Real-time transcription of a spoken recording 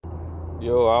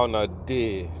Yo, how na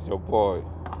day? It's your boy.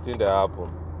 Wetin dey happen?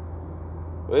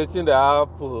 Wetin dey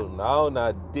happen? How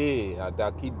na day?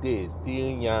 Adaki day still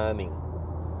yarning.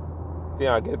 Thing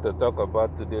I get to talk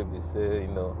about today be say,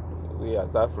 we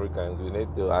as Africans, we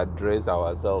need to address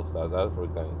ourselves as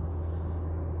Africans.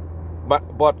 But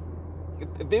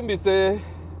the thing be say,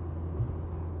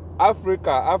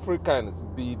 Africans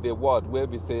be the word where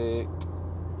we say,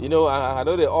 I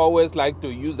know they always like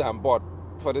to use am, but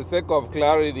for the sake of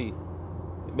clarity,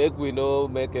 make we know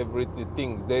make everything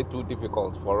things they too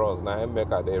difficult for us. Now make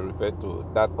they refer to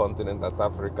that continent as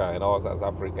Africa and us as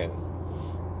Africans.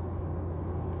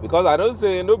 Because I don't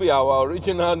say no be our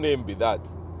original name be that.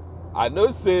 I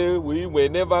know say we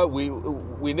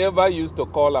never used to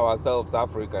call ourselves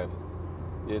Africans,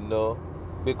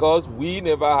 because we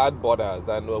never had borders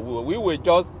and we were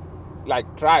just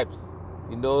like tribes,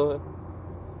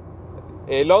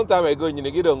 A long time ago,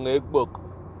 you get on egg book,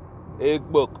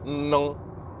 no.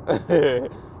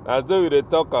 And so we dey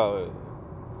talk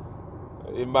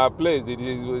in my place. It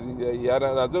is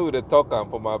and so we dey talk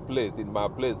for my place. In my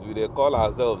place, we dey call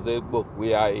ourselves Egbok.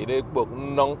 We are in Egbok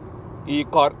Nong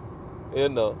Ikot,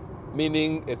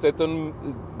 meaning a certain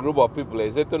group of people,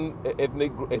 a certain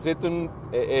ethnic group, a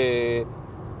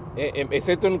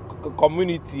certain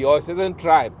community or a certain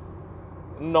tribe.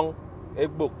 Nong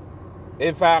Egbok.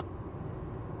 In fact,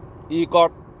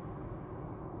 Ikot.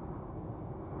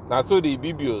 Now, so the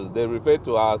Biblios, they refer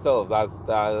to ourselves as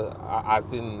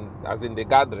in the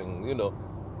gathering,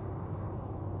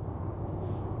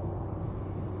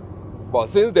 But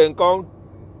since they come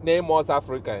name us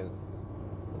Africans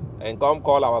and come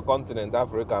call our continent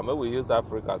Africa, maybe we use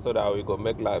Africa so that we go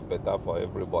make life better for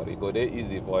everybody. Go there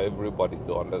easy for everybody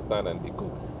to understand and be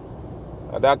good.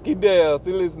 And that kid there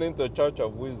still listening to Church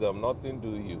of Wisdom, nothing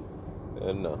do you,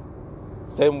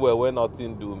 Same way when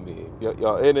nothing do me. If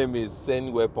your enemies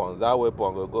send weapons, that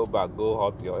weapon will go back, go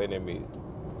hurt your enemy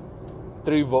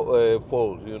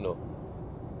threefold,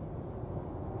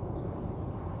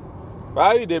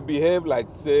 Why they behave like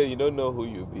say you don't know who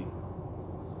you be?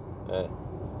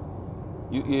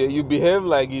 You behave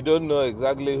like you don't know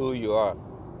exactly who you are.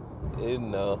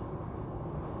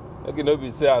 Like be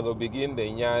say I go begin the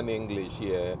yarn English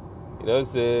here.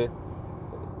 Say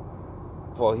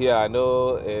for here, I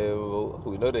know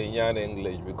we know the yarn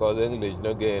English because English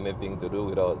don't get anything to do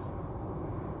with us.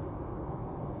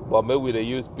 But maybe they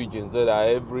use pidgin so that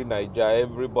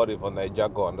everybody from Niger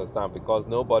go understand, because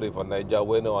nobody from Niger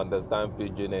will no understand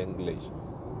pidgin English.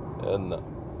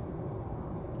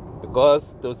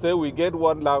 Because to say we get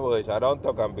one language, I don't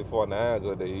talk them before. Now I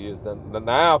go to use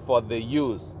now for the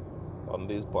use on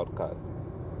this podcast.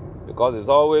 Because it's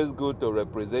always good to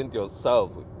represent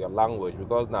yourself with your language.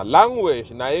 Because now language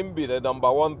be the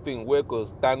number one thing where could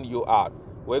stand you out,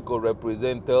 where could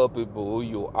represent, tell people who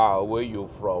you are, where you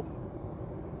from.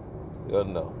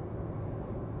 And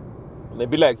it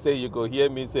be like say you go hear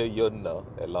me say a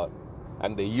lot.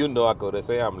 And the I could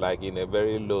say I'm like in a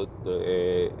very low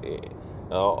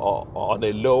on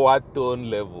a lower tone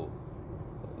level.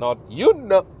 Not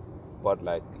but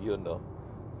like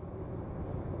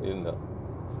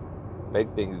Make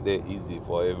things there easy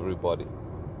for everybody.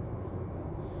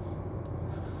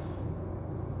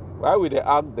 Why would they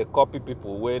act the copy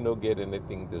people where no get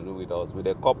anything to do with us? With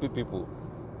the copy people,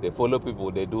 they follow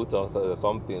people, they do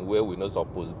something where we not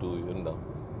supposed to do,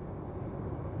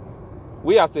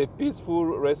 We as a peaceful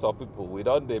race of people, we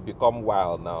don't they become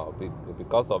wild now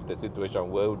because of the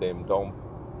situation where them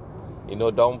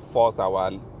don't force our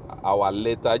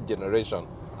later generation.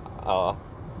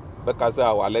 Because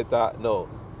our later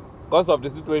because of the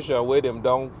situation where them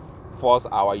don't force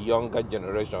our younger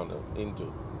generation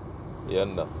into,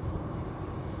 And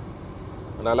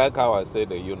I like how I say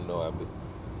the a bit.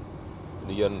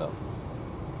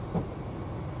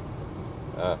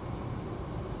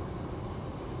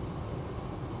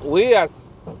 We as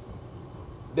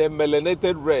the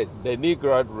melanated race, the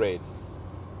Negroid race,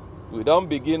 we don't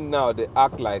begin now to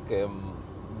act like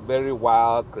very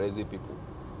wild, crazy people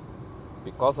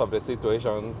because of the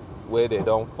situation where they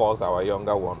don't force our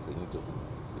younger ones into,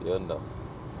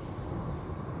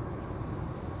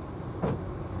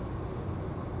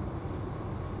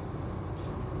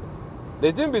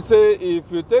 The thing be say, if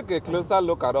you take a closer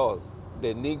look at us,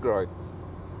 the Negroids,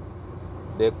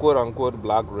 the quote-unquote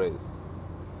black race,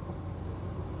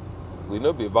 we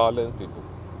no be violent people.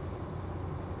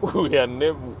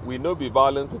 We no be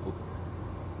violent people.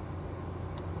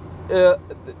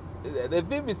 The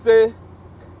thing be say,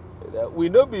 we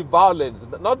no be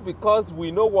violent, not because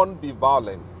we no want be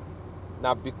violent,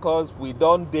 now because we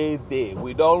don't day,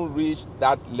 we don't reach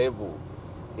that level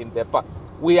in the past.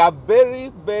 We are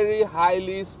very, very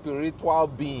highly spiritual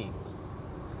beings.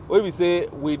 When we say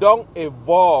we don't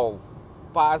evolve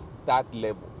past that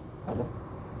level.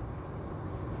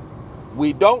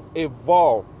 We don't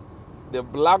evolve. The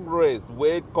black race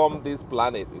where come this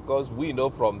planet, because we know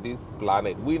from this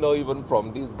planet, we know even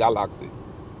from this galaxy,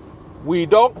 we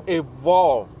don't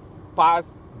evolve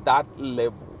past that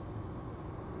level.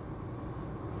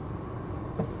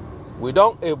 We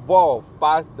don't evolve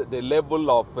past the level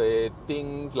of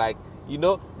things like, you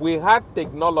know, we had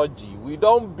technology. We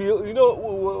don't build, you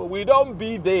know, we don't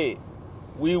be there.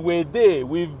 We were there.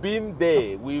 We've been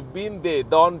there. We've been there,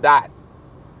 done that.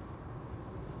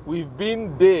 We've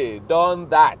been there, done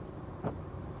that.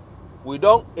 We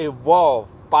don't evolve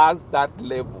past that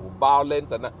level,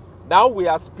 violence, and now we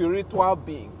are spiritual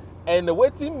beings. And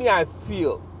waiting me, I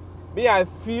feel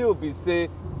we say,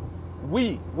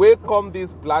 we come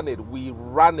this planet, we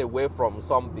run away from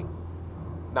something.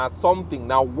 Now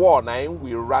war, now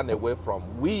we run away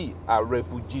from. We are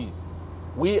refugees.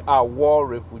 We are war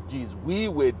refugees. We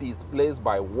were displaced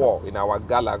by war in our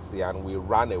galaxy and we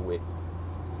ran away.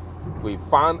 We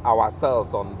found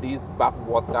ourselves on this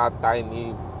backwater,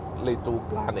 tiny little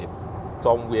planet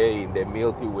somewhere in the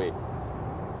Milky Way.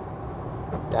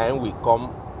 And we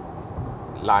come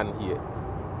land here.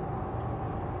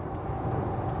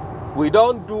 We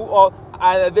don't do all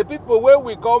the people where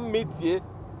we come meet here,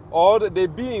 or the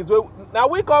beings where, now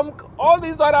we come, all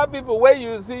these other people where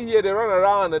you see here, they run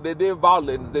around and they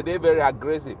violent, they very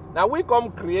aggressive. Now we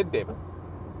come create them.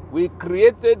 We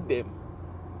created them.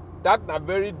 That's a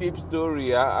very deep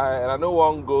story. I don't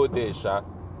want to go there, Sha.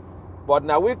 But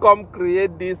now we come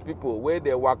create these people where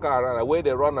they walk around, where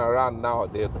they run around now,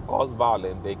 they cause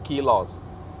violence, they kill us.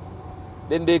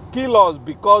 Then they kill us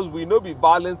because we know be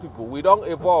violent people. We don't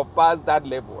evolve past that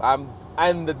level.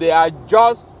 And they are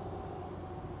just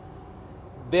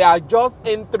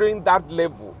entering that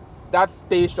level, that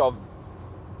stage of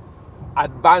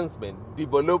advancement,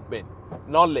 development,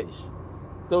 knowledge.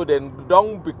 So they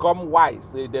don't become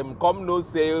wise. They come no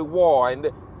say war.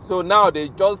 And so now they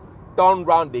just turn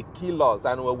around, they kill us.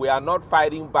 And we are not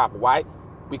fighting back. Why?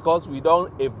 Because we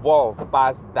don't evolve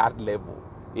past that level.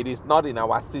 It is not in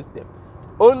our system.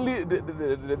 Only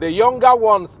the younger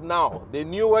ones now, the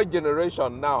newer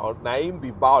generation now, be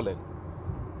violent.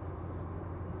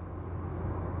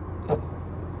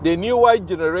 The newer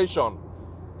generation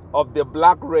of the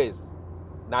black race,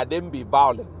 now them be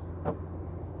violent.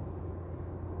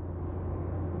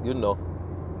 You know.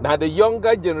 Now the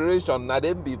younger generation, now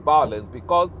them be violent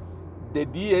because the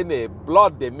DNA,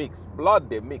 blood they mix.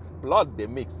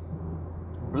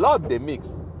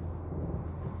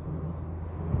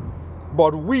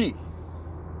 But we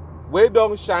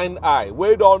don't shine eye.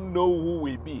 We don't know who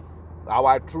we be,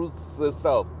 our true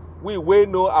self. We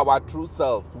know our true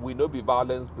self. We know be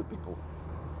violent with people.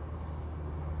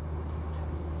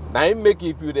 Now it make,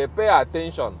 if you pay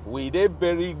attention, we they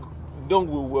very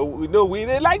we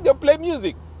they like to play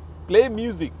music.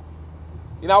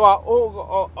 In our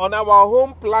own, on our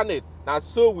home planet. Now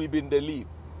so we been the live.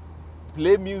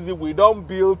 Play music. We don't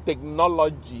build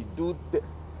technology.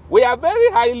 We are very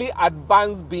highly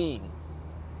advanced beings.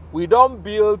 We don't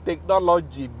build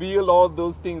technology, build all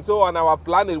those things. So on our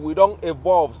planet, we don't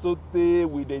evolve. So they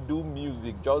do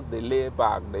music, just they lay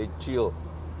back, they chill,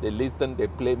 they listen, they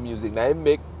play music. Now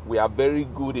we are very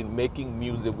good in making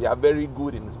music. We are very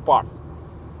good in sports.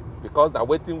 Because the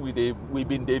waiting we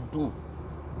been they do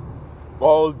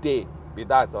all day with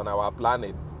that on our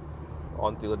planet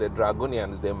until the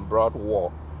Dragonians then brought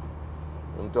war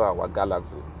into our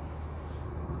galaxy.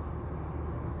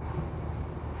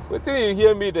 But till you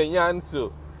hear me the yarn,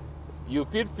 so you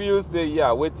feel say,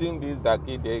 yeah, waiting this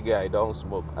day guy don't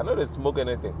smoke. I know they smoke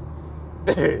anything.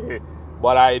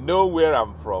 But I know where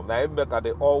I'm from. Now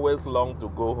they always long to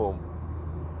go home.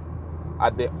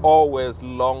 They always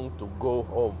long to go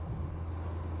home.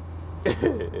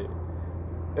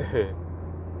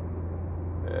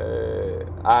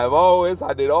 I always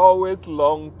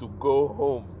long to go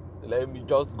home. Let me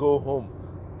just go home.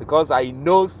 Because I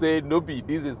know, say,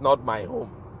 this is not my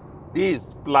home. This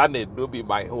planet will be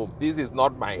my home. This is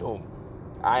not my home.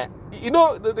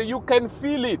 You can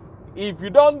feel it. If you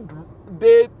don't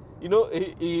date,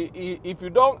 if you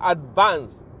don't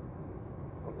advance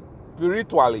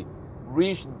spiritually,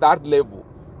 reach that level,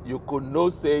 you could know,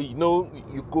 say,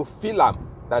 you could feel them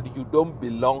that you don't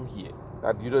belong here.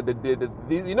 That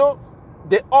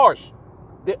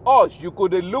the urge, you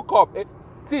could look up.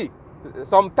 See,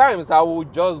 sometimes I will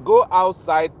just go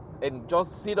outside and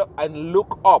just sit up and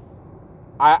look up.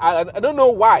 I don't know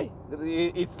why.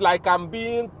 It's like I'm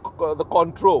being the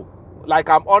control, like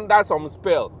I'm under some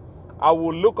spell. I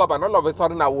will look up and all of a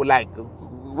sudden I will like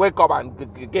wake up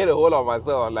and get a hold of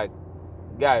myself. I'm like,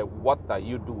 guy, what are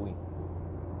you doing?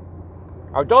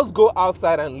 I'll just go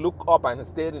outside and look up and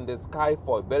stare in the sky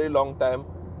for a very long time.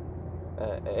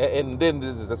 And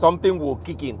then something will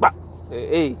kick in. But,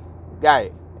 hey,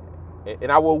 guy.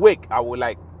 And I will wake. I will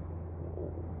like,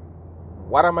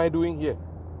 what am I doing here?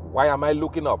 Why am I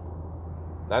looking up?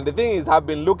 And the thing is, I've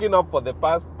been looking up for the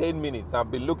past 10 minutes. I've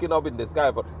been looking up in the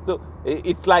sky. So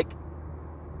it's like,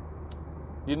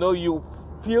 you know, you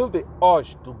feel the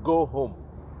urge to go home.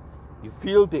 You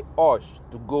feel the urge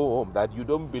to go home, that you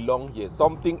don't belong here.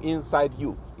 Something inside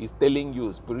you is telling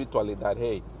you spiritually that,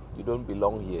 hey, you don't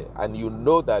belong here. And you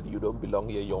know that you don't belong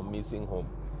here. You're missing home.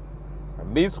 I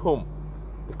miss home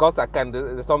because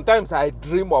sometimes I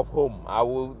dream of home. I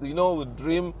will,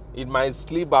 dream in my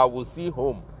sleep. I will see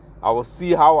home. I will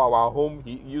see how our home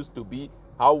used to be,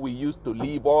 how we used to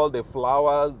live, all the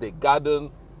flowers, the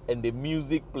garden, and the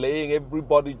music playing,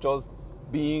 everybody just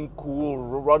being cool,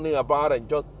 running about, and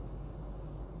just,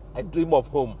 I dream of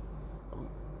home.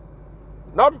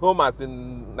 Not home as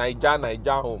in Niger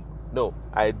home. No,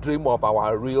 I dream of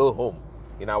our real home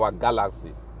in our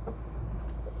galaxy.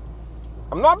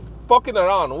 I'm not fucking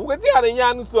around.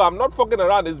 I'm not fucking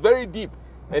around. It's very deep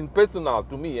and personal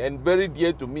to me and very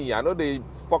dear to me. I know they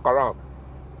fuck around.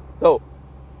 So,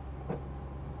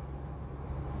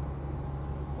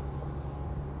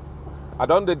 I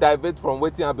don't divert from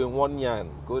waiting I've been 1 year and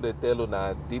go to tell on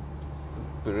a deep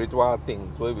spiritual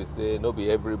things where we say no be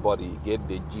everybody get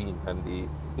the gene and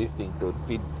this thing to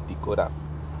feed the decoder,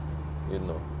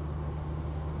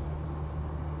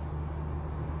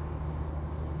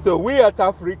 So we as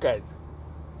Africans,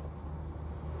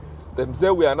 them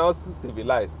say we are not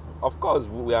civilized. Of course,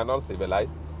 we are not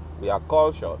civilized. We are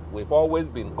cultured. We've always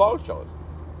been cultured.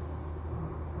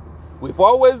 We've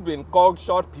always been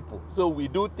cultured people. So we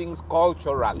do things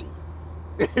culturally.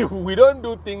 We don't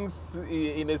do things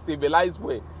in a civilized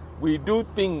way. We do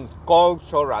things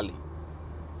culturally.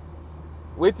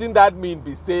 Wetin that mean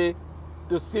be say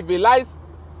to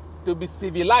be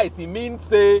civilized, it means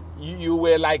say you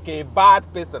were like a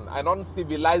bad person, an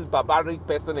uncivilized, barbaric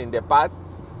person in the past.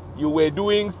 You were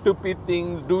doing stupid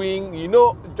things,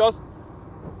 just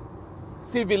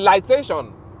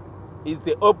civilization is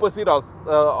the opposite of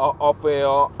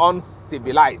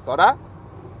uncivilized,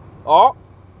 or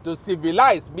to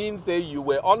civilize means say you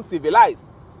were uncivilized.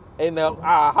 And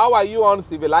how are you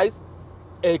uncivilized?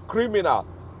 A criminal,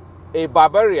 a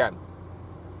barbarian.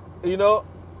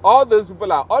 All those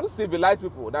people are uncivilized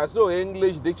people. That's so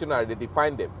English dictionary, they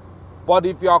define them. But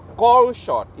if you are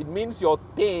cultured, it means you're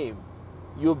tame.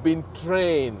 You've been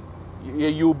trained.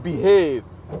 You behave.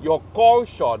 You're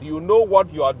cultured. You know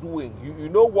what you are doing. You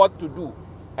know what to do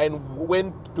and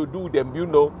when to do them,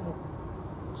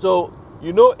 So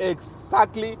you know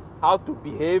exactly how to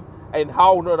behave and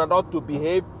how not to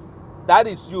behave. That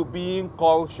is you being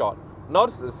cultured,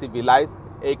 not civilized.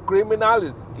 A criminal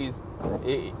is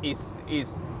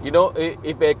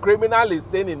if a criminal is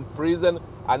sent in prison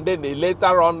and then they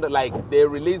later on they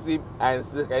release him and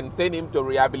send him to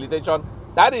rehabilitation,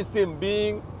 that is him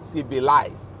being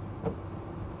civilized.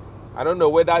 I don't know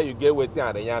whether you get what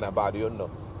I'm saying about,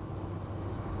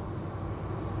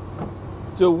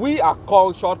 So we are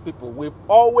cultured people. We've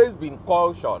always been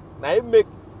cultured. Now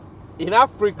in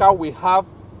Africa we have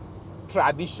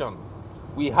tradition,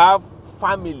 we have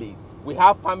families, we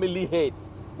have family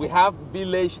heads, we have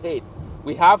village heads,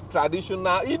 we have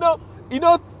traditional,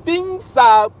 things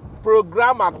are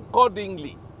programmed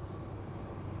accordingly.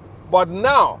 But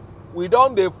now we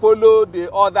don't follow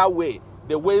the other way,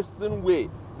 the Western way.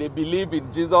 They believe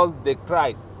in Jesus the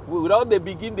Christ. We don't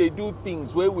begin to do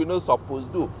things where we're not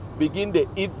supposed to. Begin to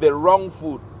eat the wrong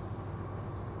food.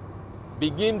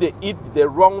 Begin to eat the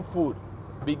wrong food.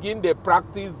 Begin to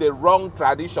practice the wrong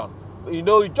tradition. We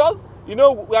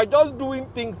are just doing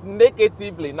things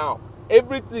negatively now.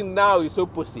 Everything now is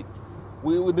opposite.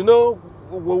 We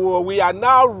are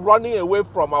now running away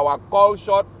from our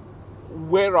cultured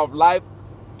way of life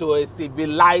to a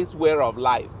civilized way of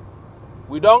life.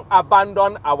 We don't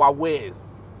abandon our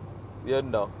ways.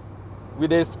 We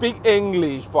they speak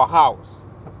English for house.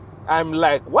 I'm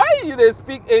like, why you they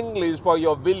speak English for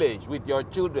your village with your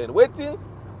children? Waiting,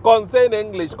 concern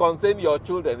English, concern your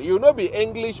children. You know be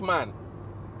Englishman.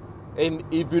 And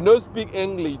if you don't speak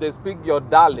English, they speak your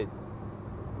dialect.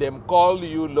 Them call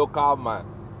you local man.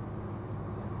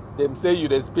 Them say you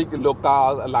they speak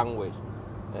local language.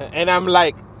 And I'm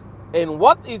like, and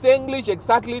what is English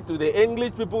exactly to the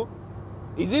English people?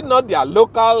 Is it not their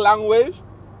local language?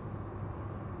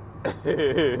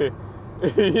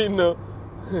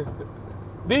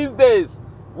 These days,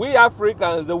 We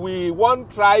Africans, we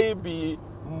won't try be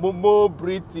more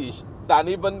British than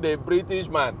even the British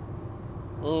man.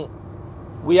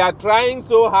 We are trying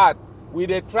so hard. We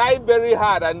they try very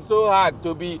hard and so hard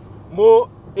to be more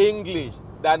English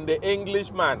than the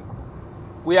Englishman.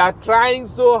 We are trying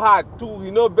so hard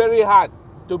to, very hard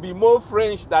to be more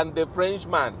French than the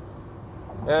Frenchman.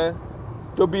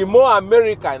 To be more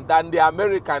American than the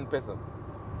American person.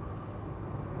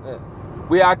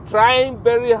 We are trying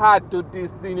very hard to to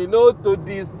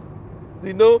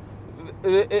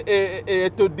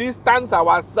distance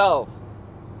ourselves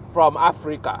from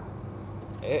Africa.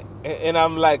 And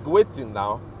I'm like waiting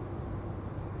now.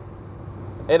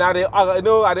 And I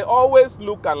always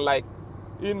look and like,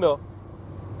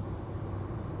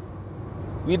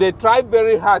 we they try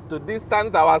very hard to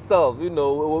distance ourselves,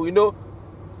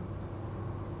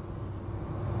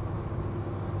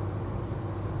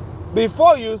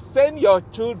 Before you send your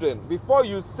children, before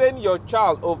you send your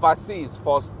child overseas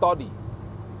for study,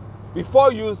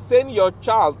 before you send your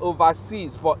child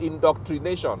overseas for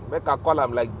indoctrination, make a call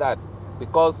them like that,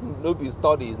 because nobody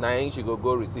studies, now she go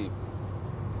receive.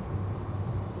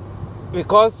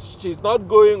 Because she's not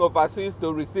going overseas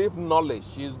to receive knowledge,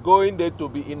 she's going there to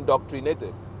be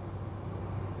indoctrinated.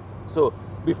 So,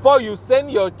 before you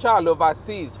send your child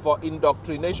overseas for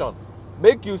indoctrination,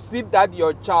 make you see that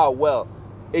your child well.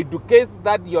 Educate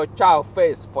that your child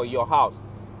first for your house.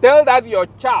 Tell that your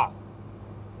child.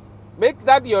 Make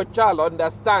that your child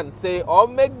understand, say, or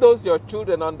make those your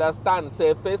children understand,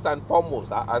 say, first and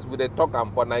foremost, as we talk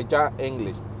for Niger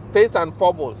English, first and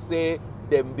foremost, say,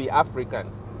 them be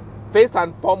Africans. First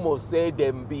and foremost, say,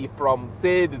 them be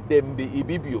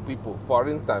Ibibio people, for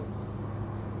instance.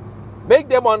 Make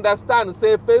them understand,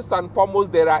 say, first and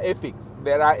foremost, there are Effiks,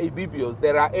 there are Ibibios,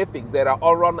 there are Effiks, there are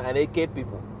Oron and AK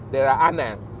people. There are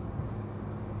Anans.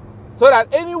 So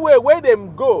that anywhere where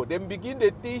them go, them begin to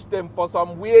teach them for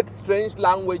some weird, strange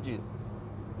languages.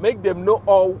 Make them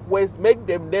make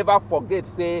them never forget,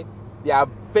 say, their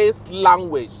first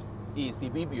language is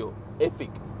Ibibio, Efik,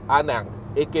 Anang,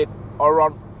 Eket,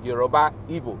 Oron, Yoruba,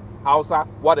 Igbo, Hausa,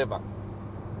 whatever.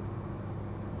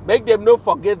 Make them not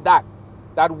forget that.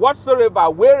 That whatsoever,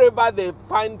 wherever they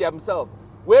find themselves,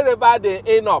 wherever they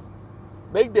end up,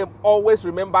 make them always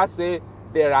remember, say,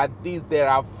 there are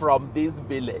from this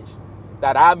village,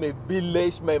 that I'm a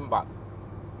village member.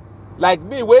 Like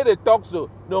me, where they talk so,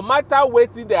 no matter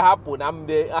what they happen, I'm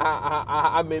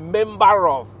a member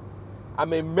of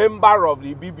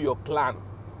the Ibibio clan.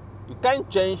 You can't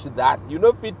change that. You know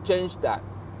if you change that.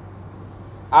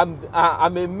 I'm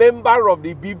a member of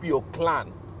the Ibibio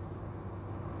clan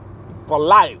for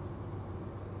life.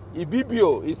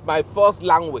 Ibibio is my first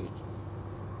language.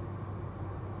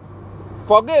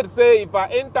 Forget, say, if I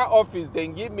enter office,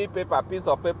 then give me piece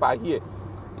of paper here.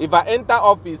 If I enter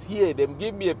office here, then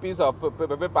give me a piece of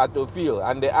paper to fill,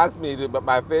 and they ask me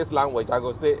my first language, I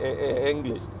go say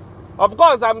English. Of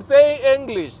course, I'm saying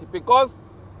English because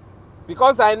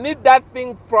I need that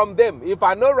thing from them. If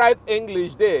I know write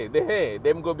English there,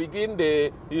 them go begin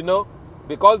the,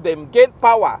 because them get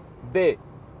power there.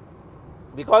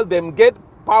 Because them get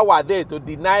power there to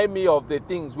deny me of the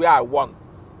things where I want.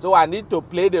 So I need to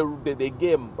play the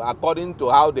game according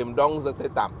to how them dongs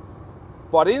set up.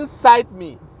 But inside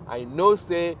me, I know,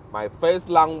 say, my first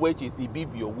language is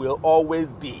Ibibio, will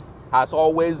always be, has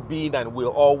always been, and will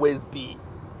always be.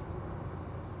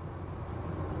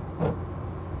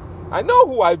 I know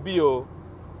who I be, oh.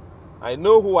 I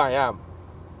know who I am.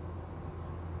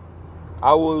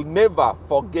 I will never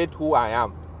forget who I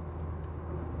am.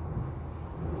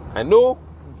 I know,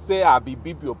 say, I be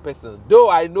Ibibio person, though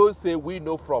I know, say, we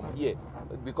know from here,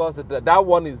 because that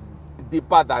one is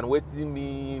deeper than waiting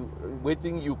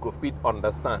you could fit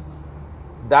understand.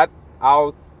 That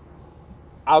out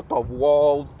of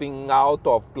world thing, out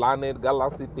of planet,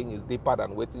 galaxy thing is deeper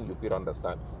than waiting you fit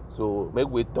understand. So maybe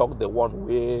we talk the one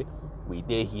way we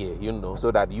dey here,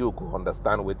 so that you could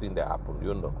understand waiting that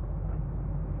happen,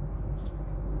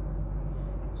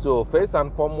 So first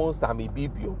and foremost, I'm a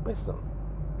Ibibio person.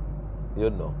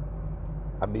 I'm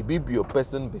a Ibibio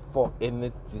person before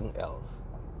anything else.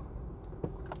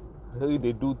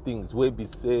 They do things where we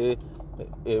say,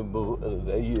 they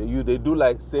do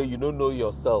like say, you don't know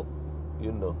yourself,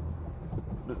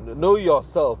 Know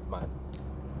yourself, man.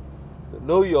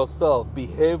 Know yourself.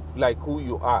 Behave like who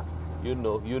you are. You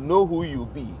know who you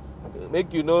be.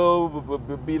 Make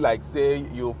be like, say,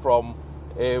 you from,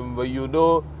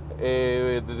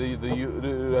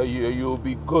 you'll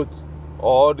be goat,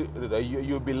 or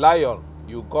you be lion.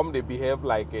 You come to behave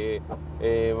like a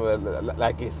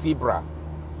zebra.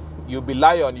 You be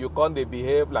lion, you come to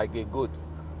behave like a goat.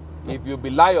 If you be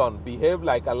lion, behave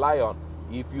like a lion.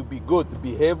 If you be goat,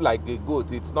 behave like a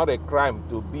goat. It's not a crime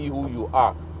to be who you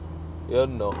are. You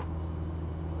know.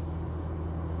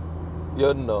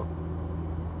 You know.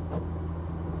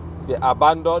 They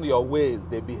abandon your ways.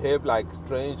 They behave like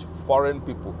strange foreign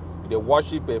people. They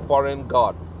worship a foreign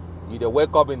god. They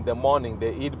wake up in the morning,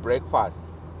 they eat breakfast.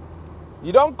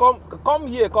 You don't come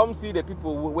here, come see the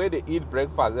people where they eat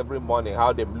breakfast every morning,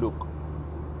 how them look.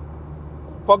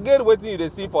 Forget waiting they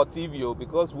see for TV,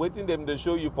 because waiting them they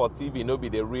show you for TV no be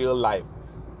the real life.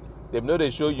 Them know they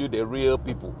show you the real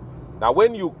people. Now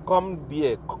when you come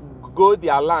there, go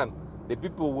their land, the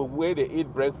people where they eat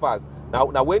breakfast.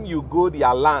 Now when you go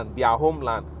their land, their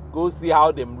homeland, go see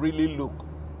how them really look.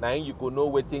 Now you could know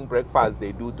waiting breakfast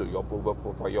they do to your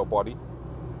for your body.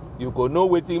 You could know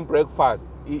waiting breakfast,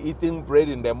 eating bread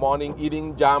in the morning,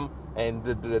 eating jam and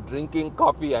drinking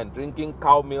coffee and drinking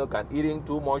cow milk and eating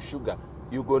too much sugar.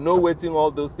 You could know waiting all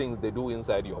those things they do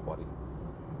inside your body.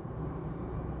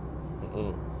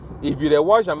 If you they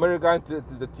watch American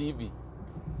the TV,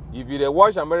 if you they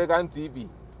watch American TV,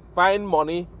 find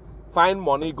money,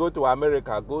 go to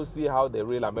America, go see how the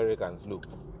real Americans look.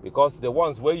 Because the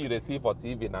ones where you they see for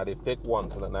TV now the fake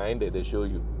ones, and they show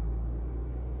you.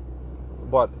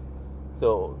 But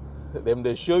so them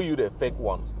they show you the fake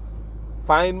ones.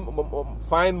 Find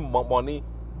money,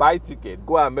 buy ticket,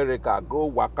 go America, go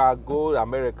waka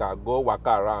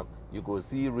around. You go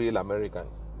see real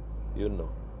Americans, you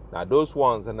know. Now those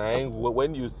ones, and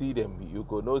when you see them, you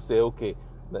could not say, okay,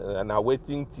 now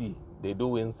waiting tea they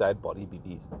do inside body be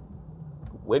this.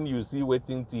 When you see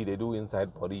waiting tea they do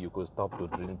inside body, you could stop to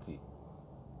drink tea.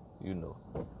 You know,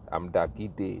 I'm Daki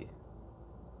Day.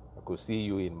 I could see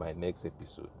you in my next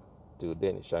episode. Till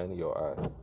then, shine your eye.